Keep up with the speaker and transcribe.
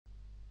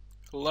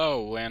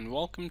Hello and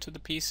welcome to the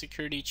Peace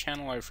Security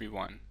channel,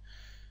 everyone.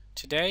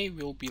 Today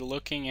we'll be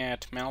looking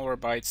at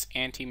Malwarebytes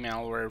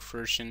Anti-Malware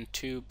version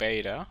 2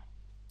 beta.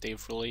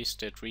 They've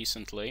released it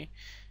recently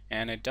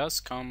and it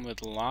does come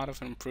with a lot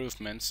of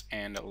improvements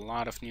and a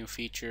lot of new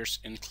features,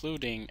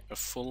 including a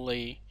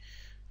fully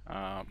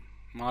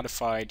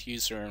modified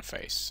user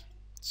interface.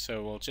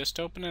 So we'll just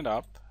open it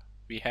up.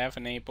 We have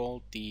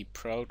enabled the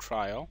Pro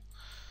trial.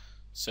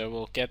 So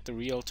we'll get the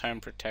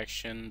real-time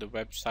protection, the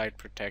website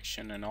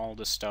protection, and all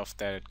the stuff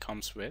that it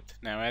comes with.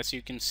 Now, as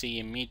you can see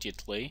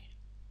immediately,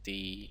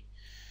 the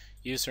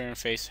user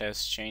interface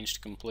has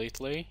changed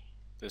completely.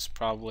 This is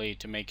probably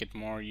to make it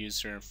more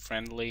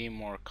user-friendly,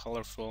 more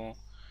colorful,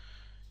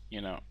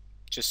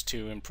 just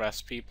to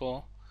impress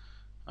people.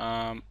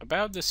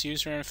 About this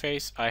user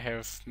interface, I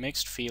have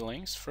mixed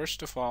feelings.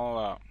 First of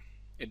all,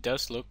 it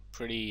does look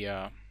pretty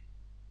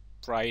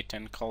bright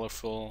and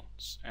colorful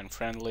and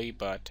friendly,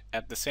 but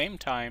at the same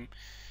time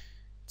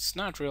it's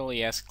not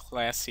really as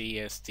classy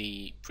as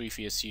the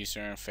previous user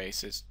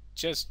interface. It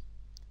just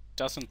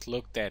doesn't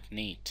look that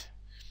neat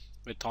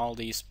with all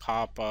these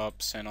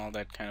pop-ups and all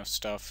that kind of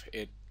stuff.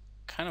 It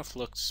kind of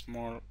looks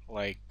more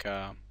like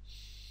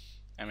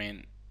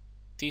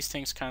these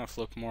things kind of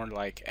look more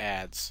like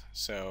ads.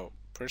 So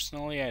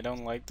personally, I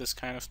don't like this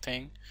kind of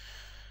thing,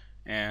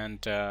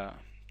 and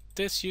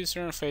this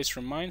user interface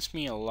reminds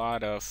me a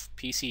lot of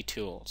PC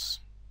tools.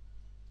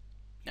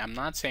 I'm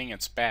not saying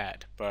it's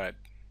bad, but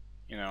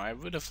I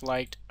would have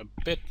liked a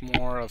bit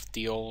more of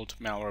the old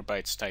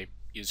Malwarebytes type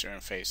user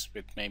interface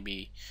with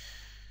maybe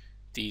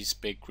these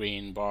big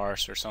green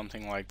bars or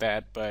something like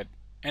that. But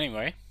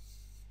anyway,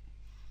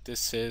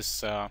 this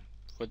is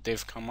what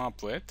they've come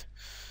up with.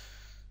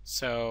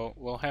 So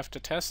we'll have to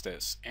test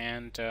this,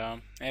 and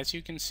as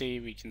you can see,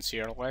 we can see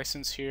our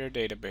license here,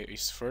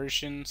 database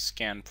version,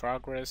 scan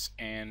progress,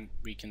 and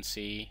we can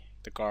see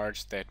the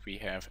guards that we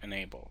have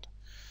enabled.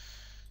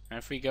 Now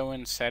if we go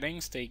in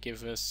settings, they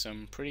give us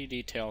some pretty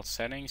detailed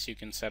settings. You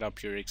can set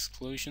up your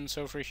exclusions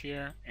over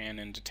here, and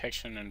in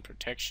detection and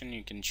protection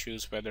you can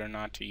choose whether or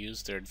not to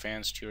use their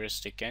advanced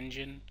heuristic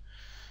engine,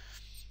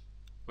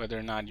 whether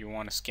or not you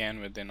want to scan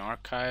within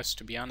archives.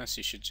 To be honest,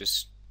 you should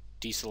just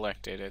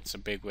deselect it. It's a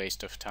big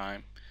waste of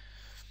time.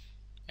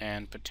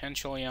 And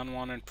potentially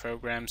unwanted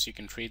programs, you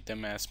can treat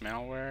them as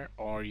malware,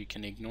 or you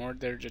can ignore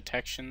their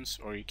detections,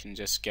 or you can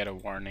just get a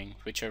warning.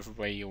 Whichever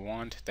way you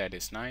want, that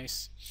is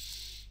nice.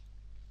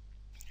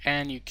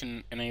 And you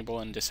can enable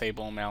and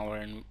disable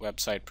malware and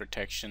website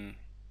protection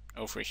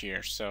over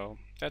here, so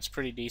that's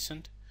pretty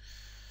decent.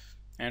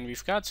 And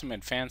we've got some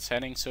advanced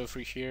settings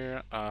over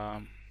here.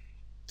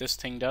 This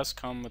thing does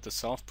come with a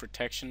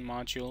self-protection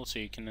module, so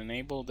you can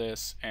enable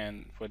this,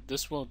 and what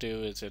this will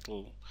do is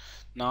it'll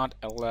not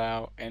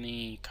allow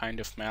any kind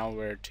of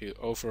malware to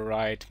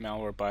overwrite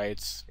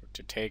Malwarebytes or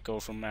to take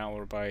over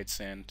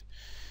Malwarebytes and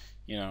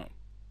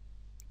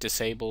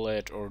disable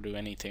it or do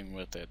anything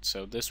with it.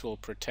 So this will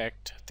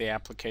protect the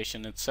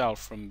application itself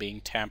from being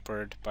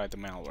tampered by the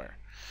malware.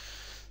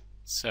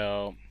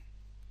 So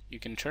you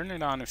can turn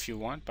it on if you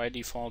want. By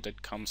default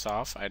it comes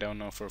off. I don't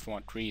know for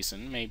what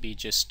reason, maybe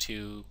just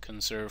to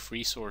conserve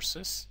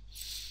resources.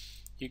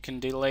 You can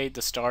delay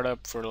the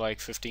startup for like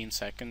 15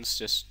 seconds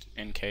just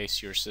in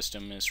case your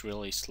system is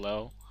really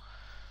slow.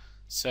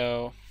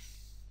 So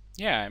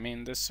yeah,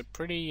 this is a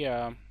pretty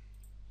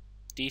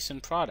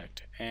decent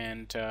product,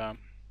 and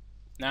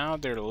now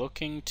they're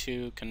looking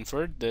to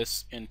convert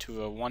this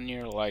into a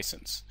 1-year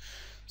license.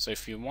 So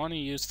if you want to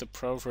use the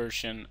Pro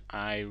version,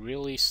 I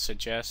really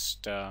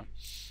suggest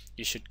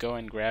you should go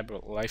and grab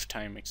a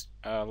lifetime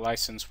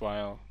license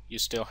while you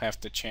still have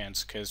the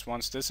chance, because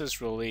once this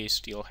is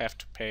released you'll have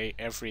to pay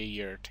every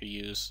year to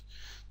use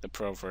the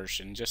Pro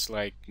version, just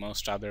like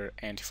most other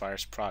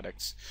antivirus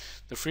products.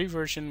 The free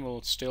version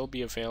will still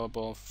be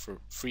available for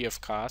free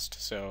of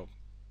cost, so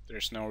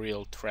there's no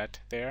real threat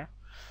there.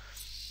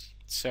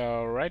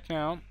 So right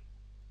now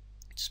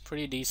it's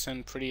pretty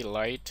decent, pretty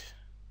light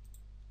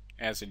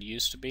as it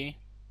used to be.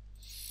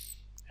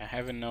 I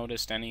haven't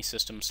noticed any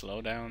system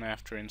slowdown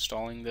after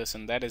installing this,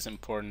 and that is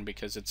important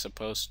because it's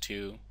supposed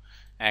to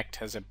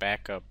act as a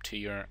backup to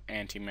your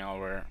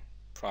anti-malware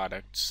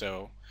product.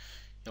 So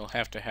you'll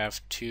have to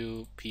have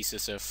 2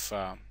 pieces of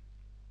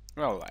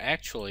well,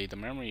 actually the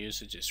memory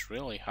usage is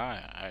really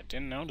high. I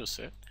didn't notice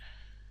it.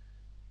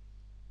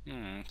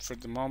 For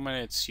the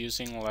moment it's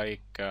using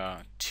like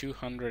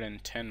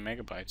 210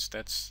 megabytes.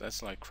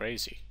 That's like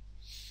crazy.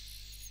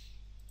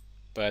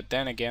 But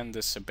then again,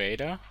 this is a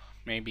beta.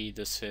 Maybe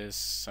this is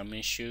some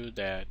issue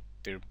that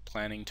they're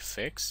planning to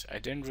fix. I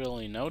didn't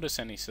really notice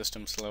any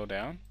system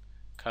slowdown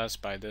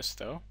caused by this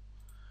though.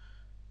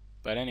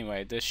 But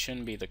anyway, this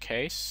shouldn't be the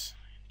case.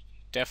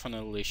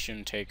 Definitely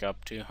shouldn't take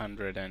up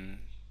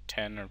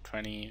 210 or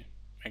 20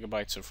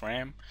 megabytes of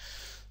RAM.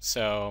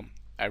 So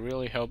I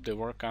really hope they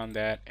work on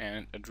that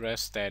and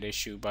address that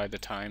issue by the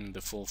time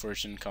the full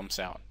version comes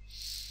out.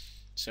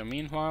 So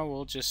meanwhile,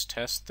 we'll just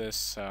test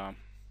this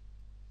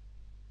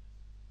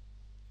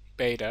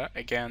beta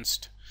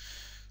against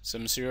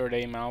some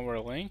zero-day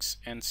malware links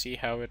and see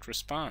how it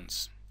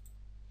responds.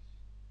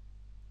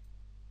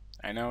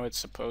 I know it's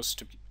supposed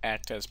to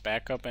act as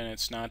backup and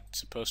it's not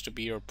supposed to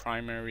be your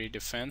primary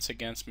defense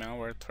against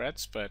malware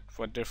threats, but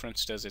what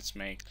difference does it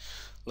make?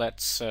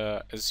 Let's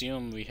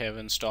assume we have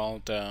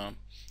installed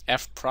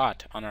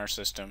fprot on our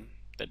system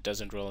that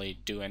doesn't really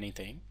do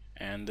anything,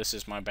 and this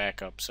is my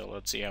backup, so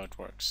let's see how it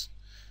works.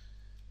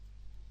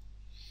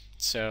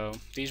 So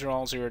these are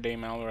all zero-day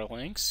malware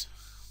links.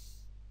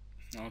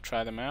 I'll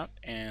try them out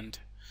and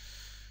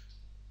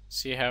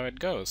see how it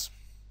goes.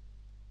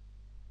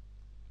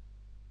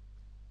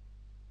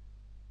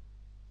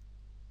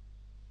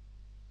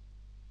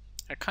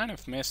 I kind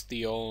of missed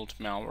the old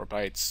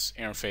Malwarebytes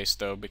interface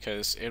though,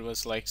 because it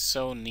was like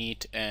so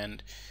neat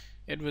and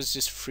it was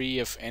just free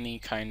of any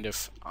kind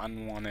of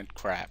unwanted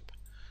crap,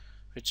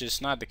 which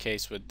is not the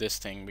case with this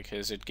thing,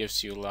 because it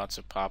gives you lots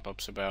of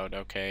pop-ups about,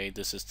 okay,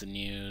 this is the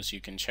news, you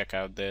can check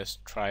out this,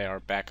 try our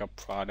backup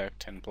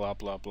product, and blah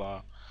blah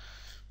blah,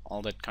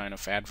 all that kind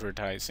of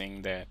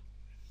advertising that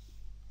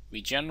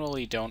we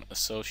generally don't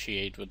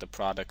associate with a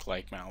product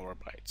like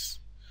Malwarebytes.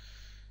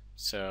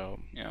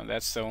 So,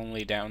 that's the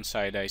only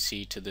downside I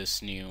see to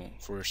this new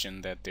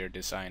version that they're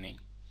designing.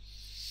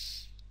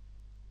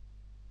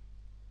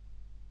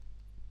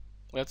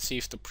 Let's see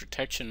if the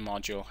protection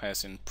module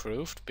has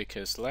improved,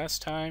 because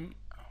last time,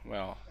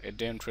 well, it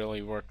didn't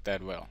really work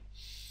that well.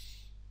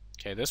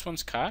 Okay, this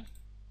one's caught.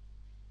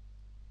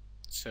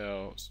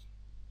 So,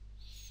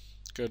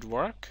 good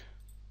work.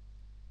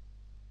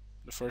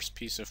 The first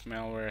piece of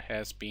malware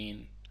has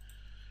been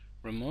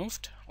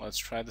removed. Let's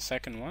try the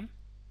second one.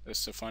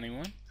 This is a funny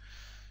one.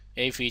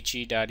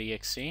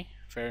 avg.exe,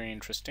 very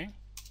interesting.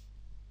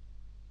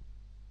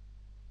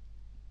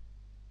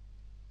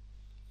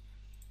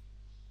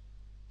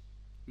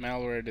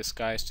 Malware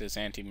disguised as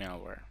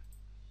anti-malware.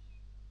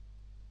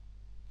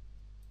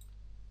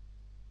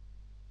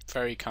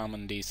 Very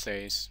common these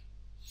days.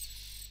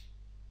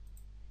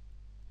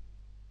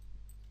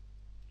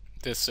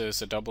 This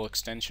is a double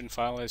extension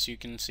file, as you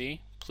can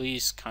see.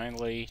 Please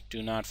kindly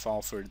do not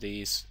fall for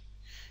these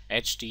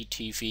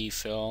HDTV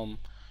film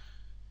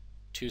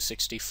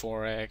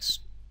 264x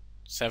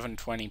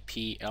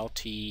 720p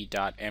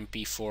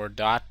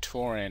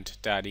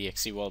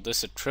lt.mp4.torrent.exe. Well, this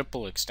is a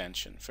triple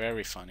extension.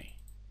 Very funny.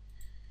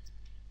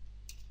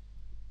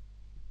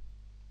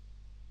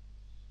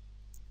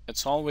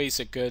 It's always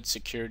a good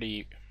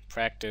security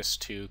practice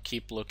to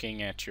keep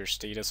looking at your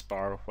status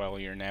bar while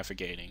you're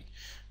navigating.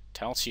 It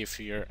tells you if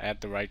you're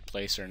at the right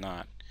place or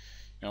not.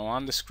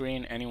 On the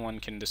screen, anyone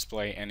can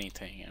display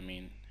anything. I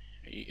mean,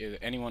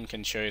 anyone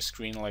can show a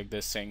screen like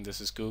this saying this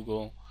is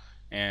Google,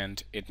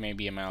 and it may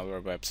be a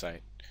malware website.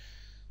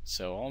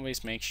 So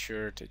always make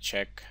sure to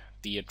check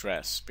the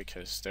address,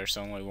 because there's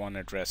only one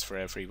address for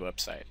every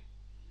website.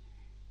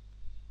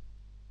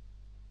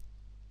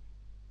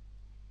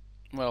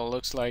 Well,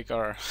 looks like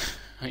our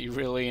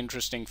really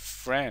interesting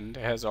friend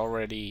has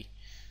already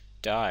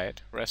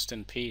died. Rest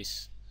in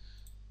peace.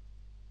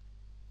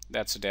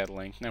 That's a dead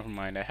link. Never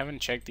mind. I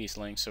haven't checked these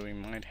links, so we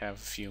might have a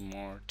few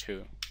more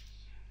too.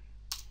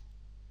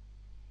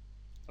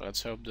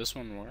 Let's hope this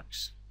one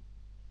works.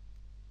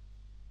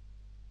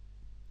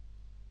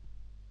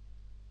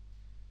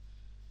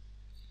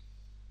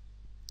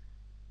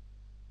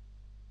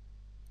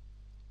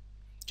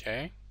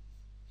 Okay.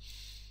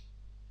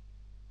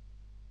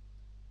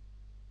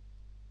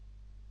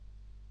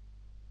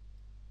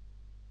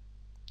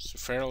 It's a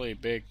fairly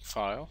big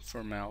file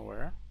for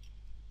malware.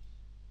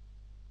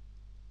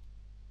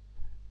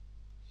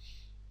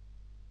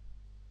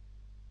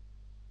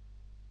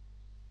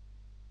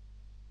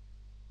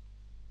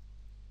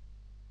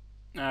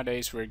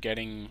 Nowadays we're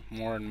getting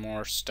more and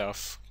more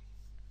stuff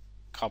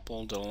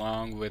coupled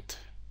along with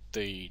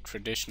the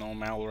traditional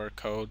malware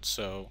code,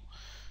 so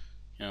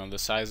the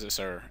sizes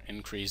are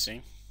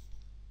increasing.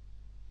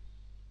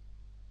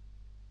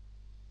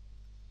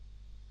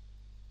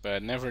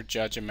 But never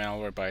judge a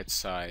malware by its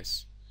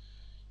size.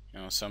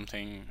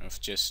 Something of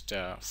just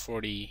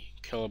 40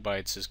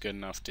 kilobytes is good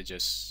enough to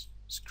just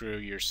screw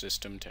your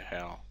system to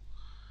hell.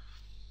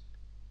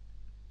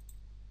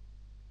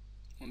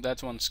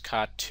 That one's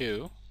caught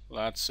too.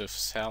 Lots of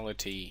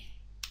Sality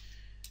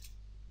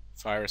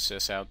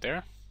viruses out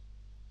there.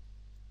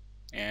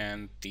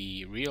 And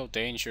the real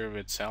danger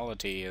with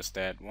Sality is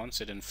that once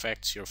it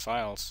infects your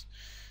files,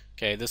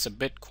 okay, this is a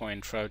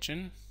Bitcoin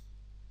Trojan,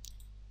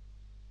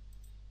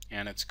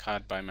 and it's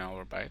caught by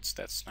Malwarebytes.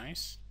 That's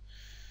nice.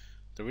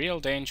 The real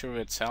danger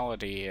with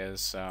Sality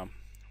is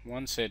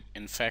once it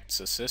infects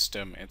a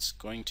system, it's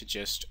going to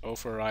just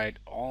override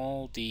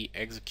all the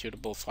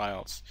executable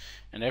files,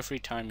 and every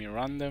time you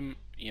run them,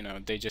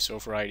 they just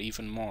override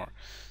even more.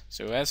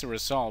 So as a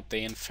result,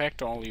 they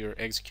infect all your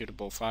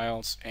executable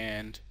files,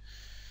 and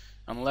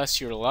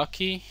unless you're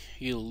lucky,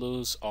 you'll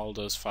lose all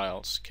those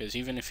files, because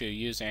even if you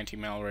use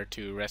anti-malware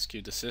to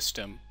rescue the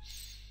system,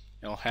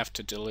 you'll have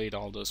to delete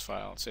all those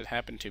files. It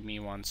happened to me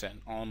once,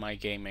 and all my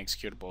game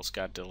executables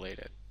got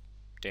deleted.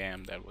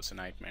 Damn, that was a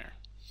nightmare.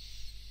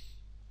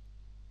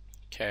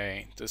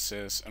 Okay, this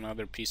is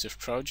another piece of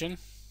Trojan,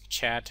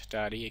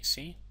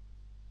 chat.exe.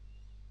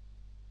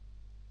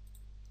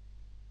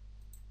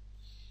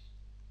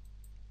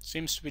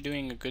 Seems to be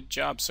doing a good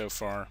job so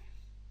far.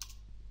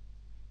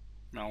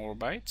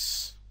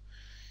 Malwarebytes.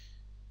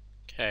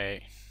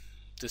 Okay,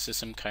 this is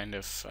some kind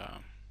of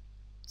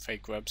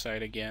fake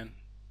website again.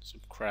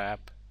 Some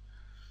crap.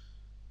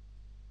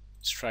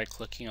 Let's try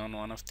clicking on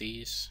one of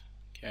these.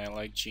 Okay, I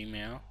like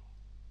Gmail.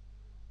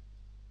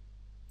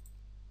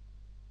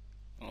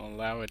 I'll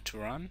allow it to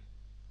run.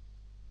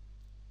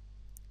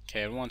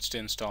 Okay, it wants to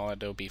install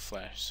Adobe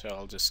Flash, so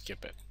I'll just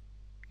skip it.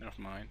 Never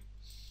mind.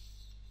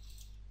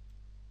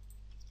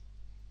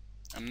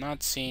 I'm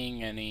not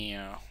seeing any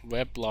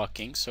web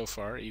blocking so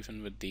far,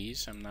 even with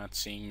these. I'm not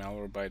seeing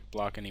Malwarebytes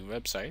block any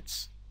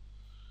websites.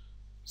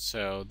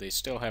 So they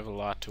still have a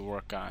lot to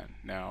work on.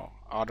 Now,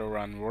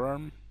 auto-run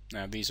worm.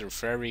 Now these are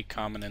very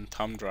common in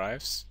thumb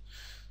drives.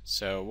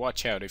 So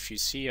watch out, if you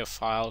see a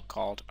file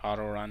called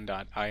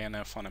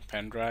autorun.inf on a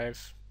pen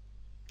drive,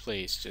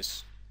 please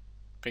just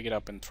pick it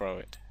up and throw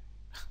it.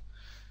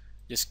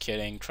 Just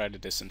kidding, try to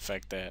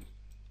disinfect that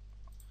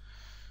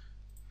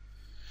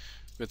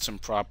with some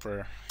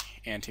proper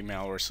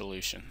anti-malware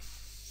solution.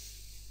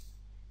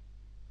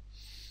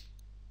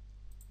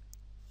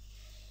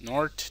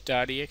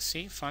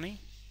 Nort.exe, funny.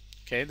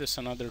 Okay, this is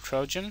another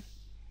Trojan.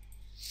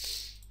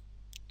 Let's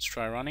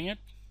try running it.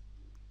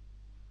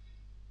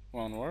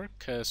 Won't work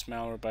because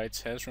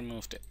Malwarebytes has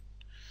removed it.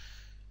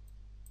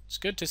 It's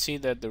good to see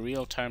that the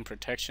real-time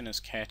protection is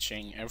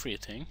catching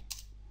everything.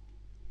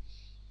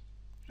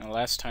 Now,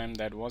 last time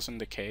that wasn't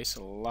the case.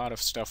 A lot of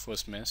stuff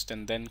was missed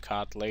and then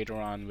caught later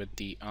on with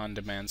the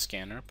on-demand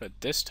scanner,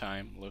 but this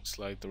time looks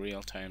like the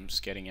real-time's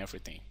getting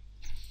everything.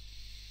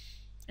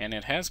 And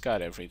it has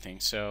got everything,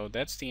 so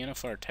that's the end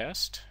of our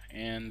test,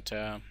 and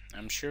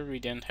I'm sure we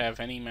didn't have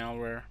any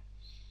malware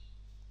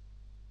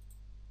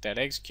that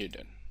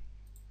executed.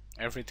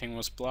 Everything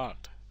was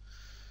blocked,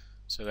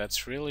 so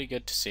that's really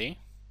good to see.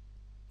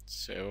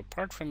 So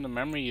apart from the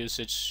memory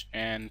usage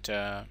and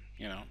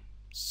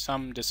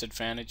some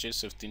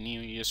disadvantages of the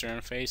new user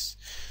interface,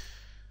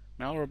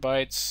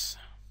 Malwarebytes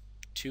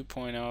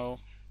 2.0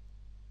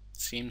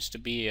 seems to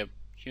be a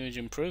huge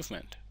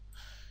improvement,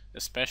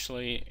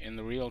 especially in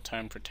the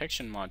real-time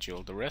protection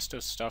module. The rest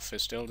of the stuff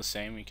is still the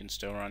same. You can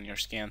still run your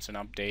scans and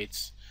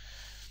updates,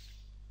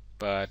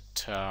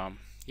 but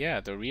yeah,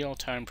 the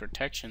real-time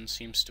protection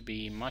seems to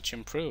be much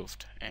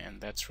improved, and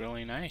that's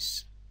really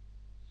nice.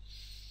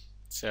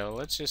 So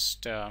let's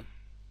just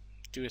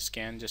do a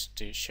scan just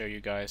to show you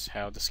guys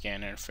how the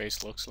scan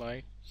interface looks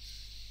like.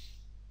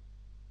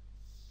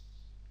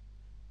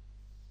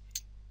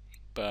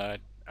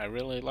 But I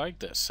really like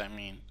this. I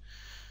mean,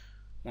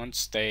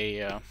 once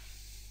they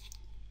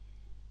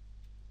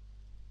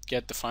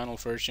get the final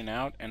version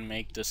out and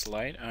make this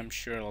light, I'm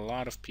sure a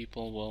lot of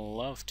people will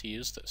love to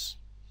use this.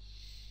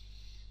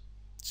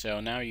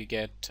 So now you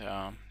get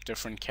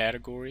different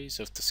categories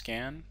of the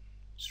scan.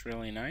 It's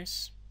really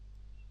nice.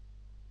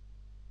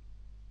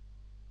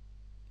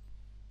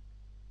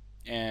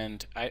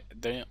 And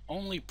the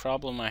only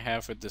problem I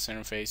have with this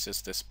interface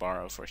is this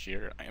bar over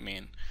here. I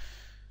mean,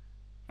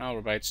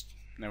 Malwarebytes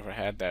never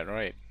had that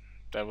right.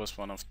 That was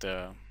one of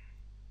the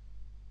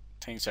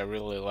things I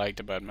really liked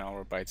about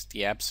Malwarebytes,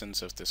 the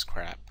absence of this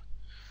crap.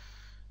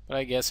 But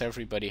I guess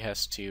everybody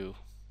has to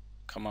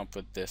come up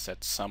with this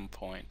at some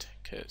point,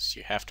 because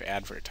you have to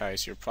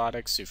advertise your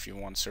products if you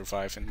want to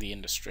survive in the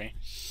industry.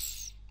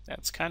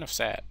 That's kind of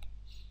sad.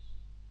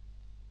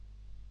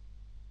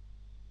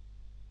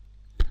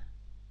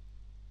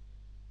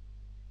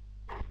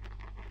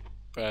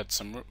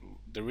 But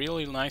the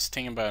really nice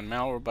thing about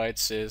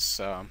Malwarebytes is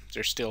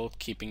they're still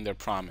keeping their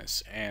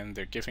promise, and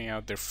they're giving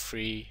out their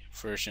free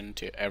version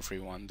to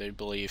everyone. They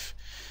believe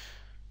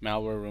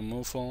malware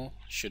removal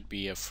should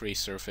be a free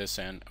service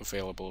and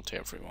available to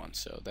everyone,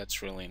 so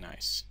that's really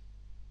nice.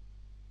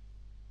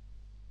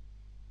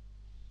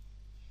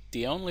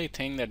 The only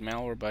thing that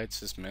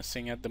Malwarebytes is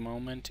missing at the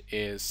moment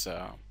is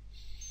a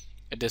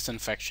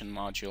disinfection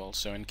module,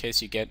 so in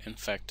case you get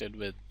infected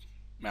with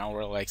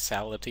malware like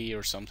Sality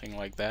or something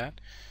like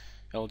that,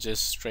 it'll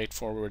just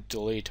straightforward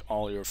delete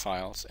all your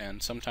files,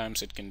 and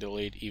sometimes it can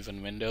delete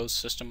even Windows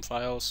system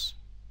files,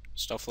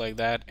 stuff like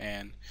that,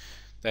 and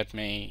that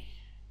may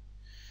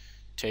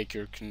take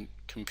your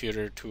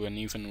computer to an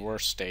even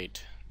worse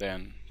state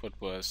than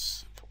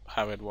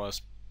how it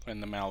was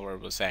when the malware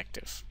was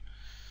active.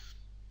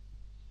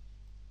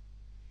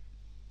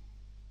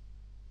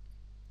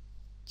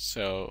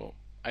 So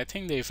I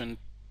think they've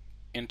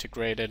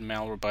integrated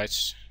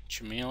Malwarebytes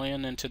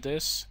Chameleon into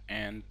this,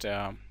 and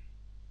that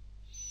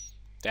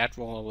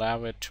will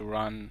allow it to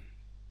run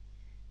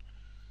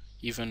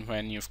even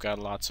when you've got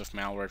lots of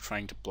malware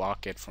trying to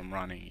block it from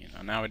running.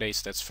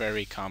 Nowadays that's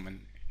very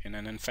common. In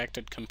an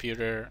infected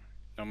computer,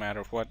 no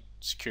matter what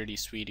security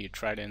suite you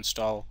try to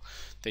install,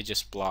 they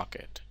just block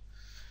it.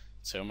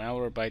 So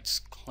Malwarebytes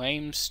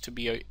claims to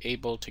be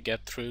able to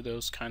get through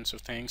those kinds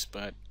of things,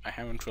 but I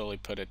haven't really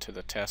put it to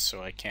the test,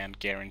 so I can't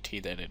guarantee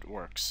that it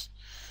works.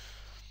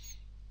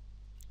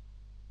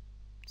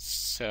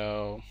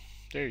 So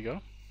there you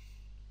go.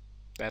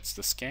 That's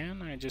the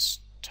scan. I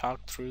just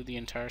talked through the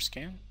entire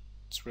scan.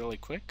 It's really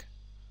quick.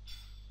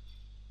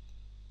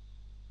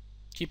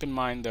 Keep in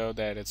mind though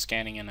that it's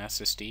scanning an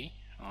SSD.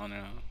 On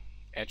a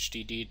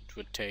HDD it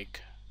would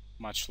take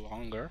much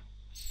longer.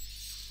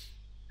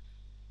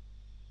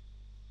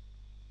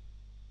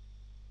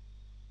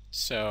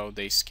 So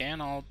they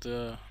scan all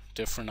the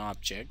different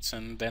objects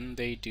and then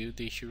they do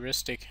the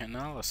heuristic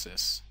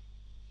analysis.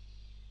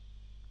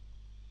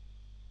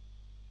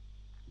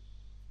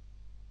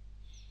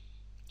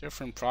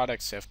 Different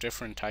products have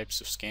different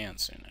types of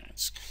scans, and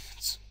it's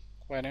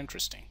quite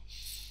interesting.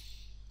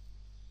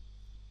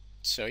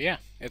 So yeah,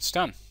 it's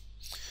done.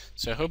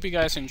 So I hope you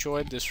guys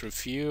enjoyed this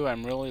review.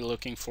 I'm really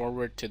looking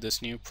forward to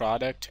this new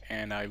product,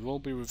 and I will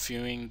be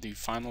reviewing the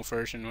final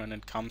version when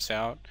it comes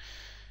out.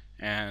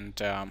 And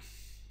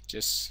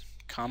just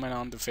comment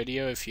on the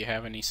video if you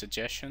have any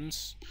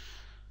suggestions.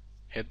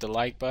 Hit the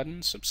like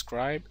button,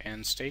 subscribe,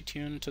 and stay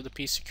tuned to the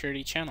P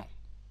Security channel.